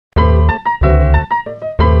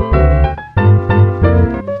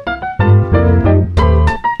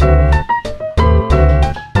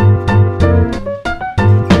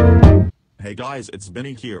guys, it's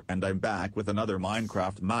Vinny here and I'm back with another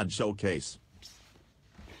Minecraft mod showcase.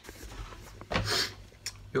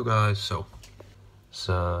 Yo guys,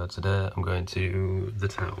 so today I'm going to the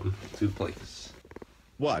town, to the place.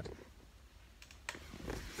 What?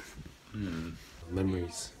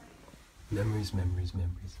 Memories. Memories.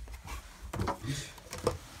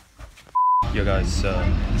 Yo guys,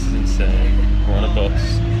 this is insane. We're on a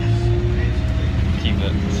bus. Keep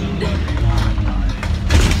it.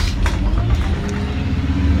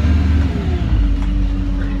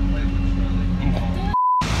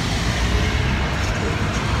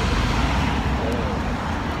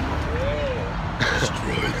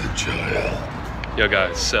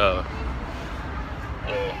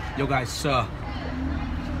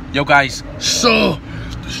 Yo guys, so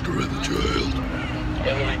destroy the child.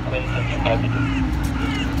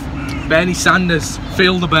 Bernie Sanders,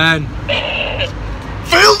 feel the burn.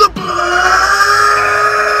 Feel the burn!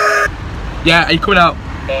 Yeah, are you coming out?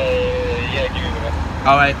 Yeah, give me a minute.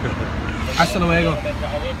 Alright. Hasta luego. I'll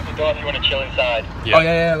open the door if you want to chill inside. yeah. Oh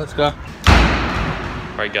yeah, let's go.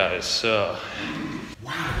 Alright guys, so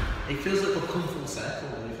Wow, it feels like we've come full circle,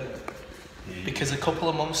 don't you think? Because a couple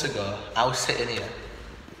of months ago, I was sitting here,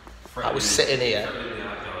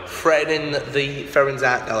 threatening the Ferrens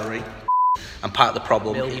Art Gallery. I'm part of the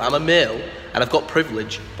problem. I'm a male, and I've got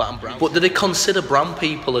privilege, but I'm brown. But do they consider brown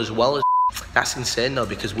people as well as? That's insane though,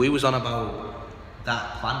 because we was on about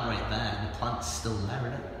that plant right there, and the plant's still there,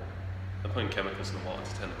 isn't it? they're putting chemicals in the water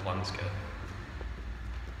to turn the plants good.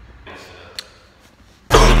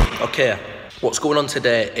 Okay, what's going on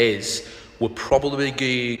today is we're probably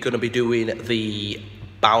going to be doing the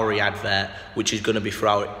Bowery advert, which is going to be for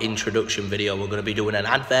our introduction video. We're going to be doing an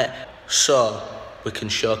advert so we can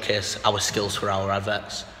showcase our skills for our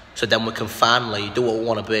adverts. So then we can finally do what we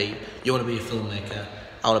want to be. You want to be a filmmaker,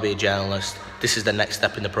 I want to be a journalist. This is the next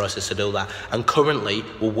step in the process to do that. And currently,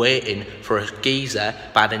 we're waiting for a geezer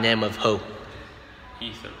by the name of who?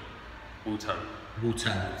 Ethan. Wu-Tang.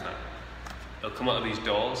 Wu-Tang. They'll come out of these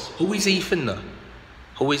doors. Who is Ethan though?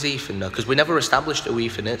 Who is Ethan though? Because we never established who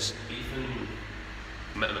Ethan is. Ethan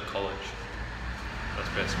met him at college. That's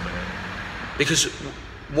basically it. Because,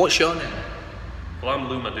 what's your name? Well, I'm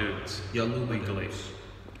lewmydudes. You're legally. lewmydudes.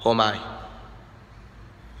 Who am I?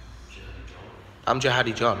 I'm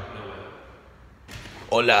Jihadi John.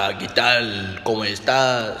 Hola, ¿qué tal? ¿Cómo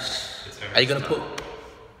estás? Are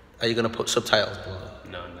you gonna put subtitles below?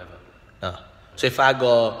 No, never. No. So if I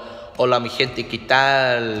go, hola mi gente, ¿qué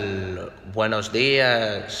tal? Buenos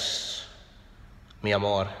días, mi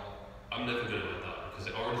amor. I'm never good at that because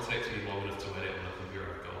it already takes me long enough to edit on a computer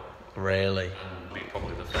I've got. Really? And be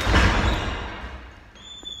probably the first.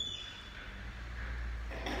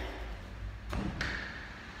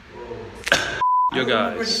 Yo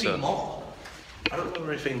guys, I don't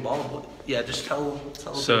remember anything more, but yeah, just tell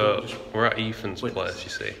so people, we're at Ethan's place, you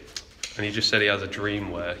see, and he just said he has a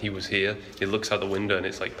dream where he was here. He looks out the window and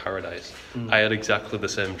it's like paradise. I had exactly the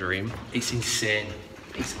same dream. It's insane.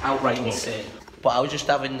 It's outright insane. But I was just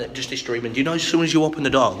having this dream, and do you know as soon as you open the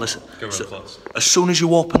door, listen. Go real close. As soon as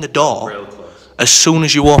you open the door, Real close. as soon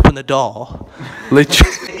as you open the door,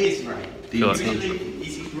 literally. It is, right? Feel like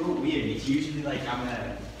It's real weird. It's usually like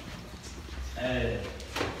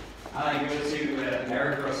I go to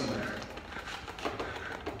America or somewhere.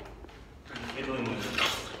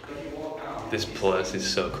 This place is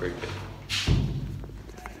so creepy.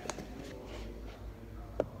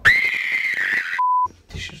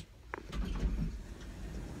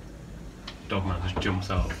 Dog man just jumps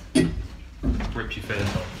out, rips your face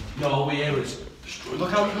off. No, we hear us.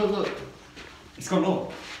 Look how it goes, look. It's gone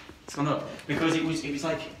up. It's gone up. Because it was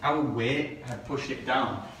like our weight had pushed it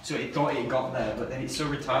down. So it thought it got there, but then it's so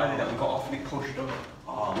retarded that we got off and it pushed up.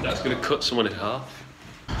 Oh, That's gonna cut someone in half.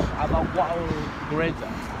 How about what our grades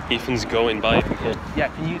are? Ethan's going by. Yeah,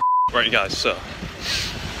 can you? Right, guys. So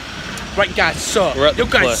Right, guys, so. We're at the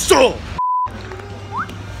You guys, place. so.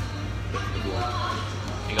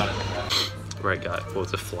 right, guys. Well,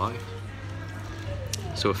 it's a fly.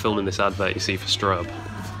 So we're filming this advert you see for Strobe.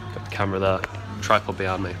 Got the camera there, tripod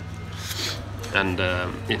behind me. And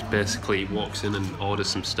it basically walks in and orders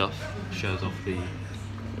some stuff, shows off the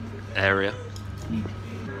area.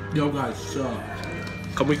 Yo, guys, so.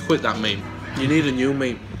 Can we quit that meme? You need a new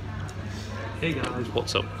meme. Hey guys,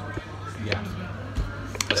 what's up? Yeah.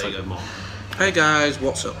 That's like a more, Hey guys,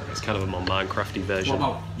 what's up? it's kind of a more Minecrafty version. What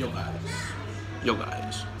about yo guys? Yo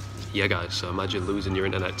guys. Yeah, guys. So imagine losing your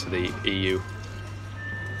internet to the EU.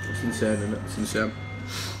 It's insane, isn't it? It's insane.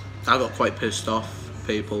 I got quite pissed off,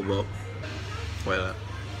 people, but wait.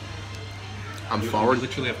 I'm You forward.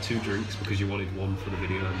 literally have 2 drinks because you wanted one for the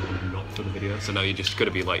video and one not for the video. So now you're just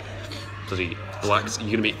gonna be like bloody blacked.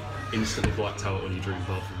 You're gonna be instantly blacked out when you drink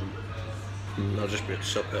both of them. I'll just be a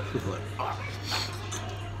sucker.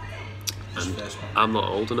 And I'm not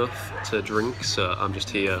old enough to drink, so I'm just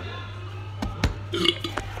here.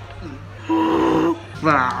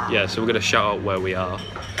 Yeah, so we're gonna shout out where we are.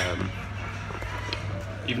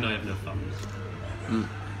 Even though I have no thumbs.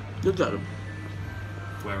 Look at them.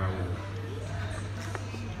 Where are we?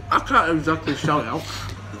 I can't exactly shout out.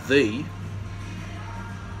 The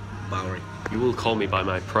Bowery. You will call me by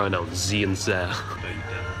my pronouns Z and Z.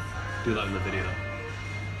 Do that in the video.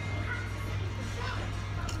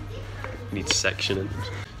 Need sectioning.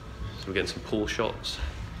 So we're getting some pool shots.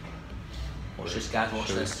 Watch this, guys.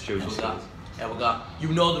 Watch this. Show Here we go. Here we go. You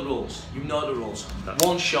know the rules. You know the rules.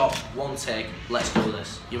 One shot, one take. Let's do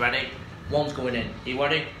this. You ready? One's going in. You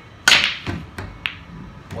ready?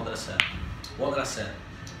 What did I say? What did I say?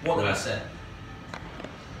 What did I say?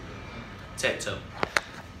 Take two.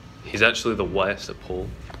 He's actually the worst at pool.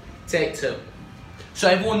 Take two. So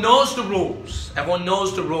everyone knows the rules. Everyone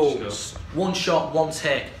knows the rules. One shot, one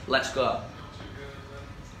take. Let's go.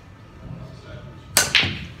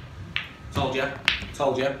 Told you.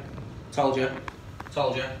 Told you. Told you.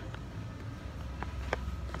 Told you.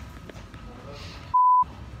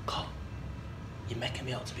 Cut. You're making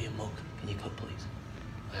me out to be a mug. Can you cut, please?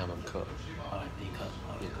 I am on cut. Alright, you cut.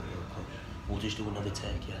 Alright, cut. We'll just do another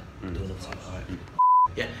take, yeah? Do another take, alright.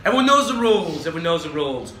 Yeah, everyone knows the rules. Everyone knows the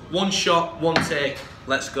rules. One shot, one take.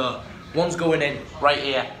 Let's go. One's going in right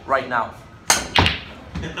here, right now.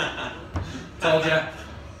 Told ya.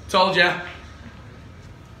 Told ya.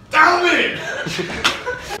 Damn it!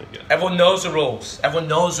 Everyone knows the rules. Everyone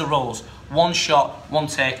knows the rules. One shot, one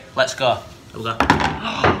take. Let's go. Here we go.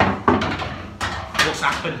 What's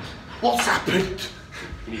happened? What's happened?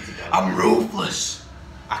 I'm ruthless.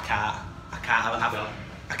 I can't have it.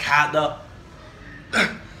 I can't though.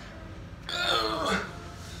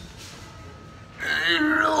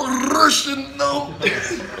 Russian, no.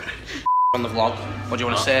 On the vlog, what do you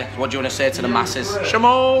want to say? What do you want to say to the masses?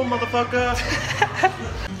 Shamo, motherfucker!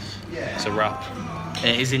 It's a wrap.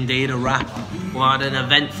 It is indeed a wrap. We had an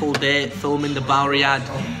eventful day filming the Bowery ad.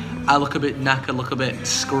 I look a bit knackered, look a bit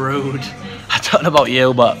screwed. I don't know about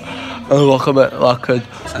you, but I look a bit like a...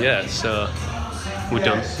 Yeah, so we're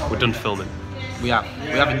done. We're done filming. We have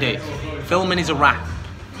indeed. Filming is a wrap.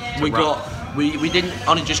 We didn't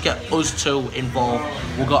only just get us two involved.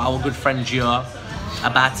 We got our good friend Joe, a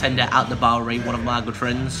bartender at the Bowery, one of my good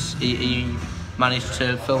friends. He managed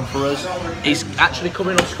to film for us. He's actually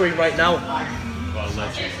coming on screen right now.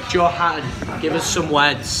 Joe Hatton, give us some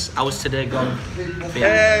words. How was today gone?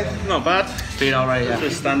 Not bad. Feeling alright, yeah.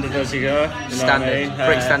 Just standard as you go. You know Standard, what I mean?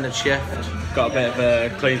 pretty standard shift. Got a bit of a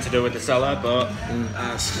clean to do with the cellar, but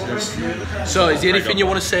that's just... So, is there anything you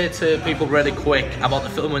want to say to people really quick about the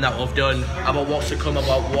filming that we've done, about what's to come,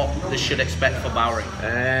 about what they should expect for Bowery?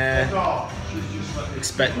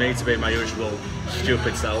 Expect me to be my usual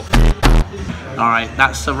stupid self. Alright,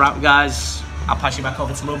 that's the wrap, guys. I'll pass you back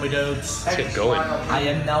over to lewmydudes. Let's get going. I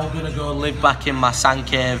am now going to go live back in my sand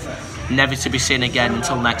cave, never to be seen again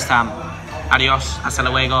until next time. Adios, hasta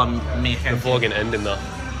luego, mi The gente. vlog ain't ending though.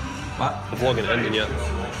 What? The vlog ain't ending yet.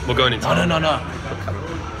 We're going into... No.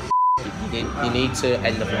 You need to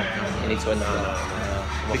end the vlog. You need to end the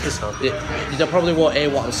vlog. Because they probably won't hear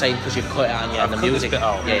what I'm saying because you've cut it out and the music. This bit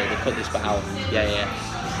out. Yeah, they cut this bit out. Yeah.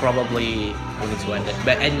 Probably we need to end it.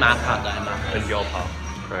 But end my part there, man. And your part.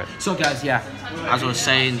 Right. So guys, yeah, as I was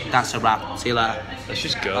saying, that's a wrap. See you later. Let's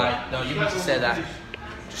just go. Right, no, you need to say that.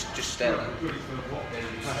 Just stay there.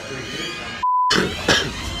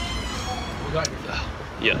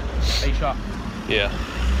 Yeah. Hey, shot. Yeah.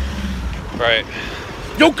 Right.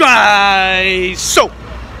 Yo guys! So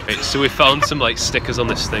We found some like stickers on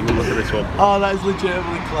this thing. Look at this one. Oh, that is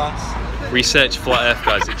legitimately class. Research flat Earth,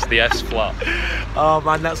 guys. It's the S flat. Oh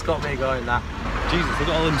man, that's got me going, that. Jesus, look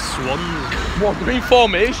at all them swans. What, green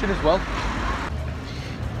formation as well?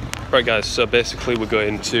 Right, guys. So basically, we're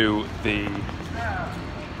going to the.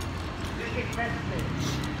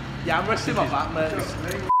 Yeah, I'm resting my back,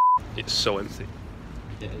 mate. It's so empty.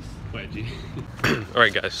 It is. Wait, G. All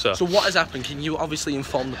right, guys. So what has happened? Can you obviously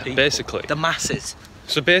inform the people? Basically. The masses.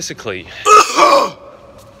 So basically,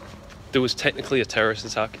 there was technically a terrorist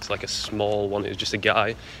attack. It's like a small one. It was just a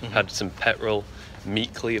guy had some petrol,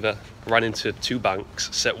 meat cleaver, ran into two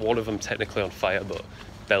banks, set one of them technically on fire, but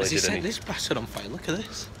barely Has he did set any. this bastard on fire? Look at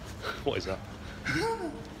this. What is that?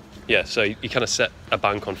 Yeah, so he kind of set a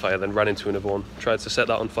bank on fire, then ran into another one, tried to set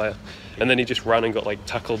that on fire, and then he just ran and got like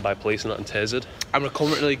tackled by police and that and tasered. And we're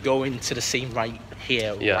currently going to the scene right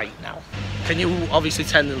here, Yeah. right now. Can you obviously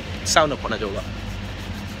turn the sound up when I do that?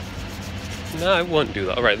 No, I won't do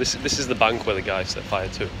that. Alright, this is the bank where the guy set fire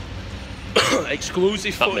to.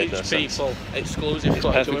 Exclusive That made footage, no sense. people. Exclusive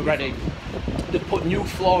footage. perfectly We're ready. They've put new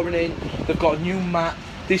flooring in. They've got a new mat.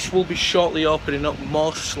 This will be shortly opening up,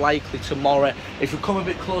 most likely tomorrow. If we come a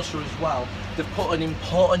bit closer as well, they've put an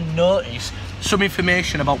important notice, some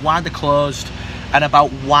information about why they're closed and about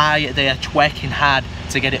why they are working hard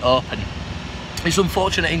to get it open. This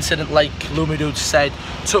unfortunate incident, like lewmydudes said,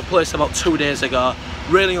 took place about 2 days ago.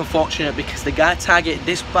 Really unfortunate because the guy targeted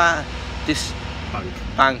this bar, this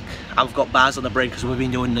bank. I've got bars on the brain because we've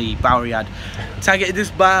been doing the Bowery ad. Targeted this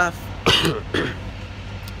bar.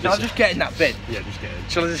 Shall I just get in that bit? Yeah, just get in.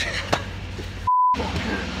 Shall I just...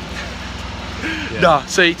 No,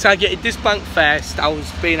 so he targeted this bank first. I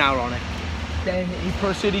was being ironic. Then he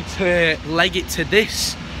proceeded to leg it to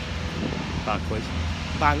this Backwards.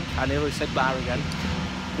 bank. I nearly said bar again.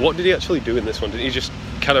 What did he actually do in this one? Did he just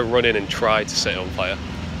kind of run in and try to set it on fire?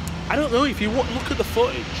 I don't know, if you look at the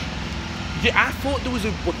footage, I thought there was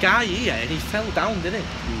a guy here and he fell down, didn't he?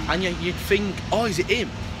 And you'd think, oh, is it him?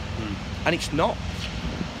 And it's not.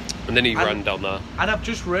 And then he ran down there. And I've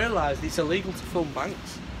just realised it's illegal to film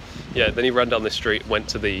banks. Yeah, then he ran down the street, went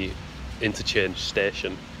to the interchange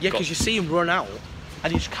station. Yeah, because you see him run out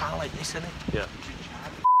and he's kind of like this, isn't it? Yeah.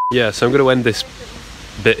 Yeah, so I'm going to end this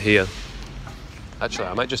bit here. Actually,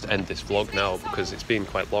 I might just end this vlog now because it's been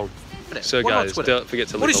quite long. So What about guys, Twitter? don't forget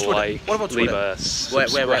to What leave is a Twitter? like, What about leave Twitter? a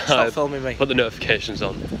subscribe, Wait, stop filming me. put the notifications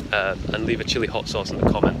on, and leave a chili hot sauce in the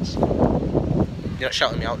comments. You're not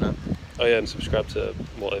shouting me out now. Oh yeah, and subscribe to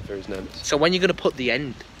whatever his name is. So when you're going to put the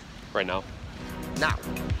end? Right now. Now?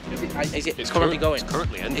 Is it It's currently going? It's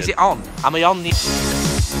currently ending. Is it on? Am I on the...